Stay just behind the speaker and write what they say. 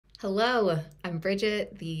Hello, I'm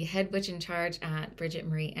Bridget, the head witch in charge at Bridget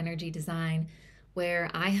Marie Energy Design, where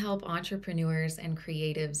I help entrepreneurs and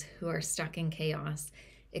creatives who are stuck in chaos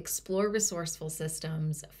explore resourceful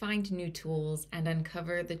systems, find new tools, and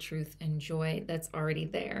uncover the truth and joy that's already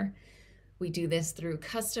there. We do this through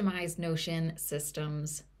customized Notion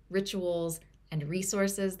systems, rituals, and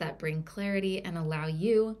resources that bring clarity and allow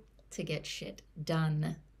you to get shit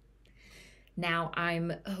done. Now,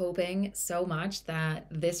 I'm hoping so much that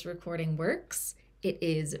this recording works. It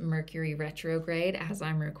is Mercury retrograde as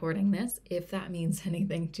I'm recording this, if that means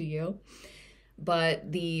anything to you.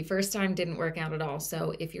 But the first time didn't work out at all.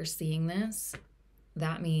 So if you're seeing this,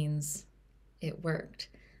 that means it worked.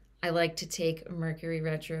 I like to take Mercury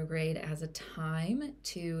retrograde as a time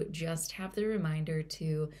to just have the reminder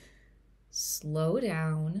to slow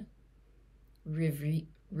down,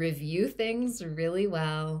 review things really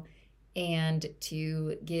well, and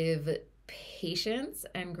to give patience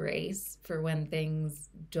and grace for when things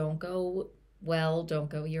don't go well, don't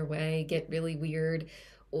go your way, get really weird,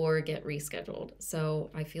 or get rescheduled.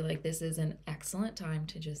 So I feel like this is an excellent time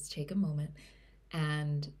to just take a moment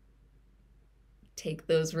and take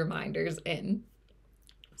those reminders in.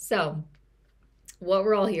 So, what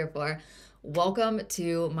we're all here for. Welcome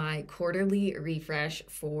to my quarterly refresh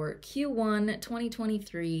for Q1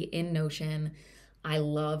 2023 in Notion. I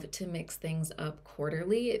love to mix things up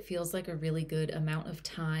quarterly. It feels like a really good amount of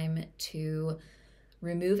time to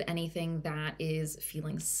remove anything that is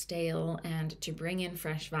feeling stale and to bring in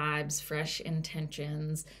fresh vibes, fresh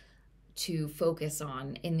intentions to focus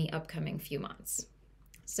on in the upcoming few months.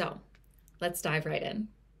 So let's dive right in.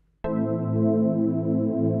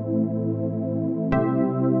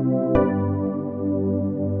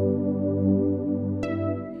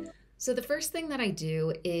 So the first thing that I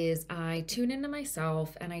do is I tune into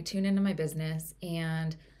myself and I tune into my business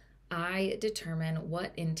and I determine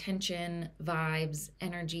what intention, vibes,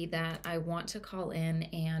 energy that I want to call in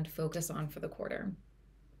and focus on for the quarter.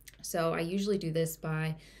 So I usually do this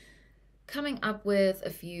by coming up with a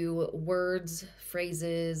few words,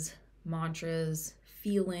 phrases, mantras,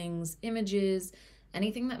 feelings, images,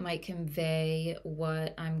 anything that might convey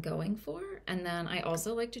what I'm going for. And then I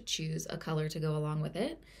also like to choose a color to go along with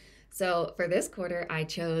it. So for this quarter, I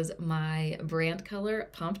chose my brand color,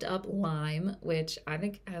 Pumped Up Lime, which I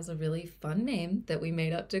think has a really fun name that we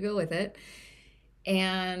made up to go with it.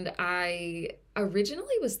 And I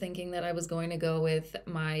originally was thinking that I was going to go with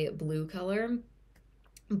my blue color,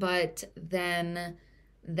 but then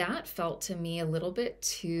that felt to me a little bit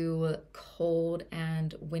too cold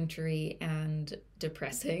and wintry and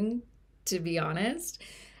depressing, to be honest.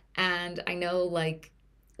 And I know, like,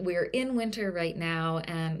 we're in winter right now,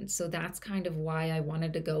 and so that's kind of why I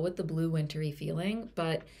wanted to go with the blue wintry feeling.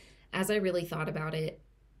 But as I really thought about it,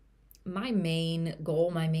 my main goal,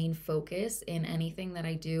 my main focus in anything that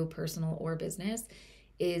I do, personal or business,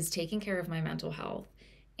 is taking care of my mental health.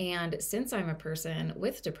 And since I'm a person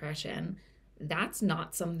with depression, that's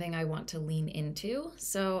not something I want to lean into.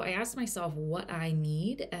 So I asked myself what I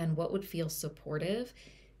need and what would feel supportive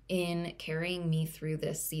in carrying me through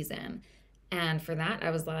this season. And for that, I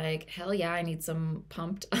was like, hell yeah, I need some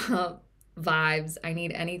pumped up vibes. I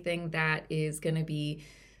need anything that is going to be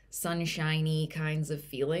sunshiny kinds of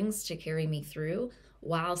feelings to carry me through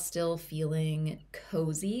while still feeling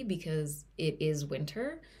cozy because it is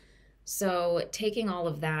winter. So, taking all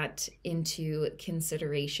of that into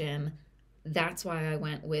consideration, that's why I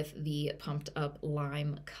went with the pumped up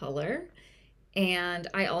lime color. And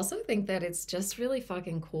I also think that it's just really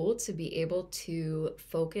fucking cool to be able to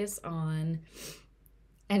focus on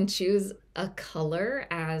and choose a color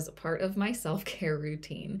as part of my self-care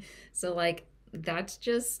routine. So like I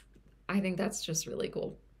think that's just really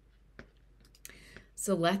cool.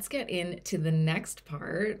 So let's get into the next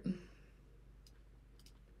part.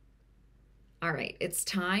 All right, it's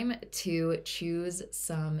time to choose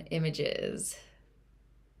some images.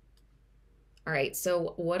 All right,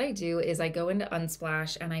 so what I do is I go into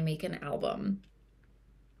Unsplash and I make an album.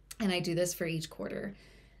 And I do this for each quarter.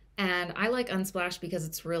 And I like Unsplash because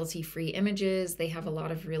it's royalty-free images. They have a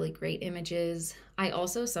lot of really great images. I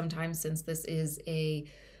also sometimes, since this is a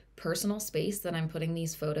personal space that I'm putting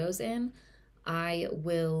these photos in, I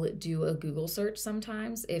will do a Google search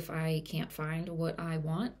sometimes if I can't find what I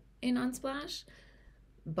want in Unsplash.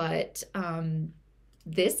 But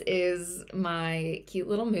this is my cute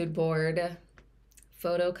little mood board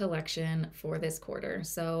photo collection for this quarter.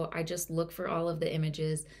 So I just look for all of the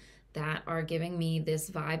images that are giving me this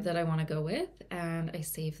vibe that I want to go with, and I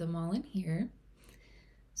save them all in here.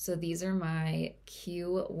 So these are my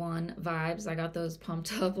Q1 vibes. I got those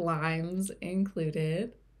pumped up limes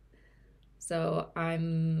included. So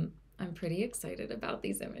I'm pretty excited about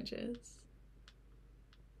these images.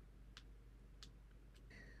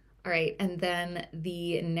 All right, and then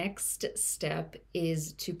the next step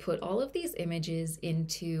is to put all of these images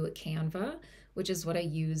into Canva, which is what I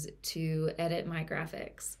use to edit my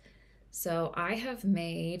graphics. So I have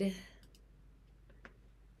made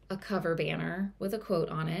a cover banner with a quote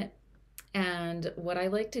on it. And what I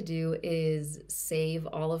like to do is save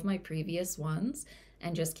all of my previous ones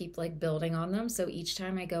and just keep like building on them. So each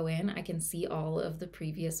time I go in, I can see all of the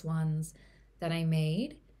previous ones that I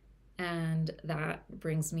made. And that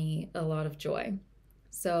brings me a lot of joy.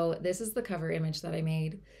 So this is the cover image that I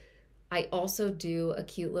made. I also do a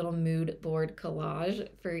cute little mood board collage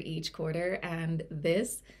for each quarter, and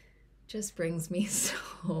this just brings me so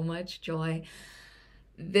much joy.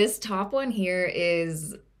 This top one here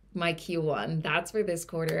is my Q1. That's for this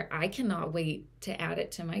quarter. I cannot wait to add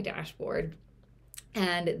it to my dashboard.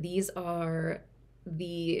 And these are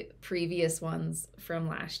the previous ones from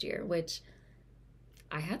last year, which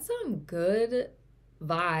I had some good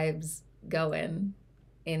vibes going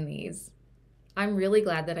in these. I'm really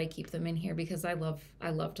glad that I keep them in here because I love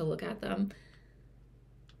to look at them.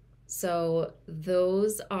 So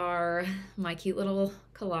those are my cute little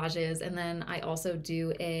collages. And then I also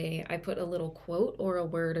I put a little quote or a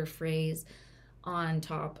word or phrase on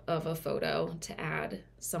top of a photo to add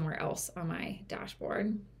somewhere else on my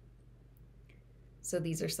dashboard. So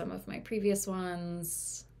these are some of my previous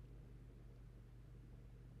ones.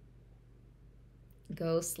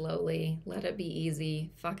 Go slowly, let it be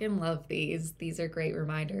easy. Fucking love these. These are great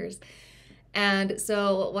reminders. And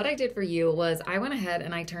so what I did for you was I went ahead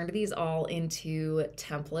and I turned these all into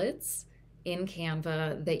templates in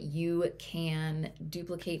Canva that you can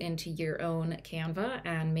duplicate into your own Canva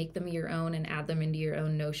and make them your own and add them into your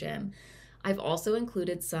own Notion. I've also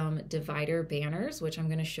included some divider banners, which I'm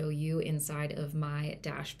going to show you inside of my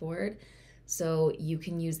dashboard. So you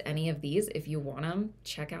can use any of these if you want them.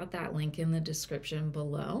 Check out that link in the description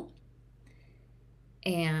below.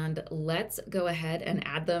 And let's go ahead and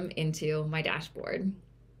add them into my dashboard.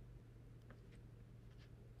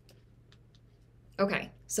 Okay,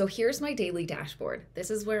 so here's my daily dashboard.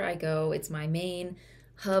 This is where I go. It's my main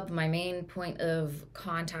hub, my main point of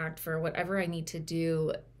contact for whatever I need to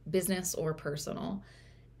do, business or personal.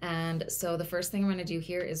 And so the first thing I'm going to do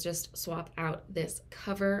here is just swap out this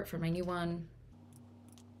cover for my new one.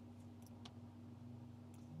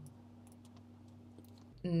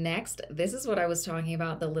 Next, this is what I was talking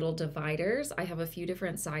about, the little dividers. I have a few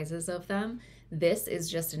different sizes of them. This is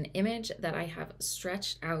just an image that I have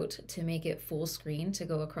stretched out to make it full screen to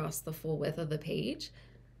go across the full width of the page.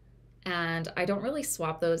 And I don't really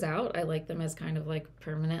swap those out. I like them as kind of like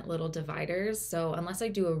permanent little dividers. So unless I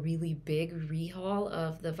do a really big rehaul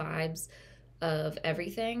of the vibes of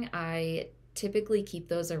everything, I typically keep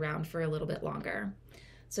those around for a little bit longer.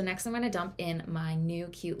 So next I'm going to dump in my new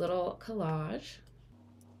cute little collage.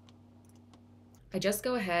 I just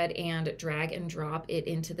go ahead and drag and drop it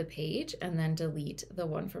into the page and then delete the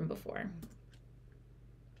one from before.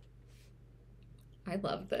 I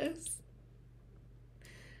love this.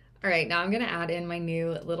 All right, now I'm going to add in my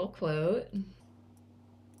new little quote.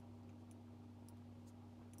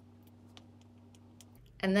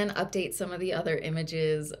 And then update some of the other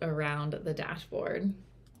images around the dashboard.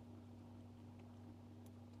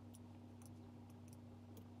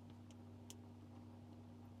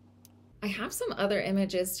 I have some other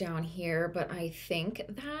images down here, but I think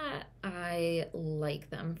that I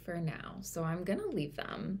like them for now, so I'm gonna leave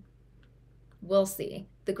them. We'll see.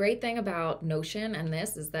 The great thing about Notion and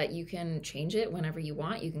this is that you can change it whenever you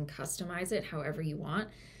want. You can customize it however you want.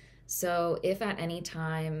 So if at any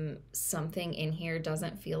time something in here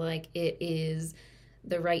doesn't feel like it is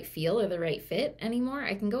the right feel or the right fit anymore,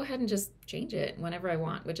 I can go ahead and just change it whenever I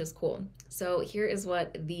want, which is cool. So here is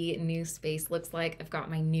what the new space looks like. I've got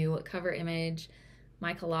my new cover image,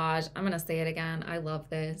 my collage. I'm gonna say it again. I love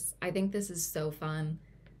this. I think this is so fun.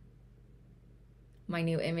 My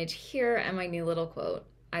new image here and my new little quote.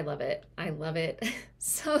 I love it. I love it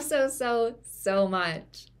so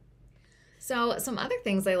much. So some other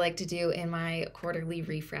things I like to do in my quarterly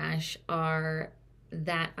refresh are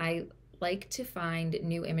that I like to find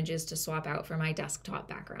new images to swap out for my desktop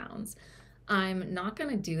backgrounds. I'm not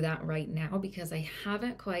going to do that right now because I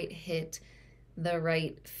haven't quite hit the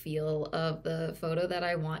right feel of the photo that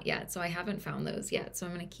I want yet. So I haven't found those yet. So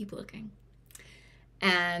I'm going to keep looking.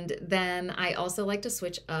 And then I also like to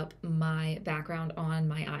switch up my background on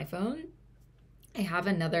my iPhone. I have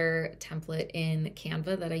another template in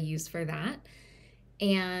Canva that I use for that.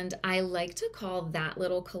 And I like to call that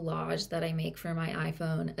little collage that I make for my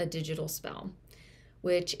iPhone a digital spell.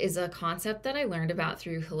 which is a concept that I learned about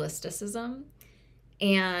through holisticism.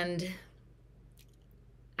 And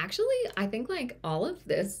actually, I think like all of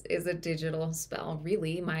this is a digital spell,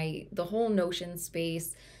 really. The whole Notion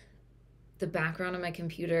space, the background on my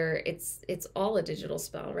computer, it's all a digital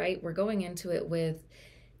spell, right? We're going into it with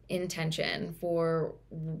intention for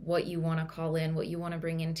what you want to call in, what you want to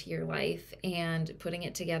bring into your life, and putting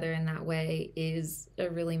it together in that way is a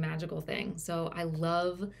really magical thing. So I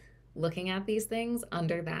love looking at these things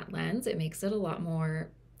under that lens. It makes it a lot more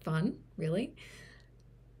fun, really.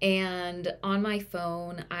 And on my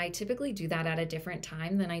phone, I typically do that at a different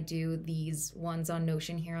time than I do these ones on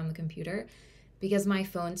Notion here on the computer, because my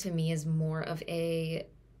phone to me is more of a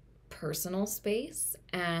personal space,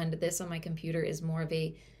 and this on my computer is more of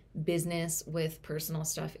a business with personal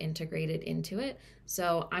stuff integrated into it.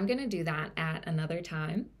 So I'm going to do that at another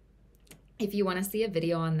time. If you want to see a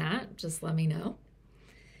video on that, just let me know.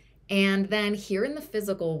 And then here in the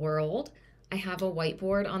physical world, I have a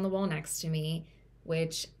whiteboard on the wall next to me,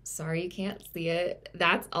 which, sorry you can't see it.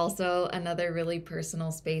 That's also another really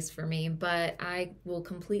personal space for me, but I will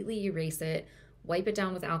completely erase it, wipe it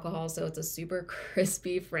down with alcohol so it's a super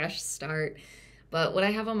crispy, fresh start. But what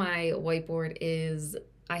I have on my whiteboard is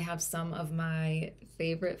I have some of my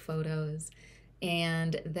favorite photos,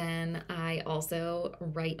 and then I also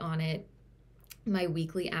write on it my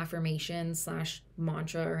weekly affirmation slash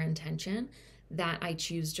mantra or intention that I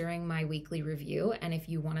choose during my weekly review. And if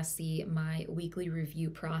you want to see my weekly review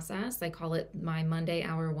process, I call it my Monday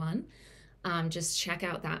Hour One, just check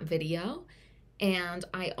out that video. And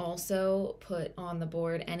I also put on the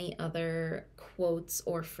board any other quotes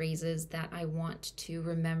or phrases that I want to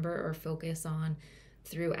remember or focus on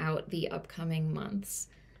throughout the upcoming months.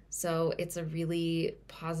 So it's a really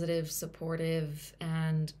positive, supportive,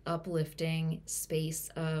 and uplifting space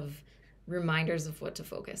of reminders of what to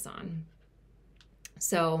focus on.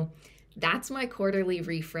 So that's my quarterly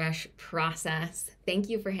refresh process. Thank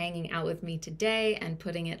you for hanging out with me today and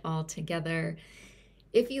putting it all together.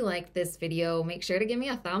 If you liked this video, make sure to give me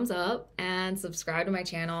a thumbs up and subscribe to my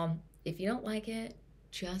channel. If you don't like it,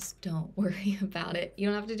 just don't worry about it. You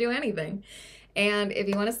don't have to do anything. And if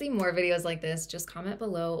you want to see more videos like this, just comment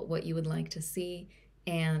below what you would like to see,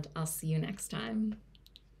 and I'll see you next time.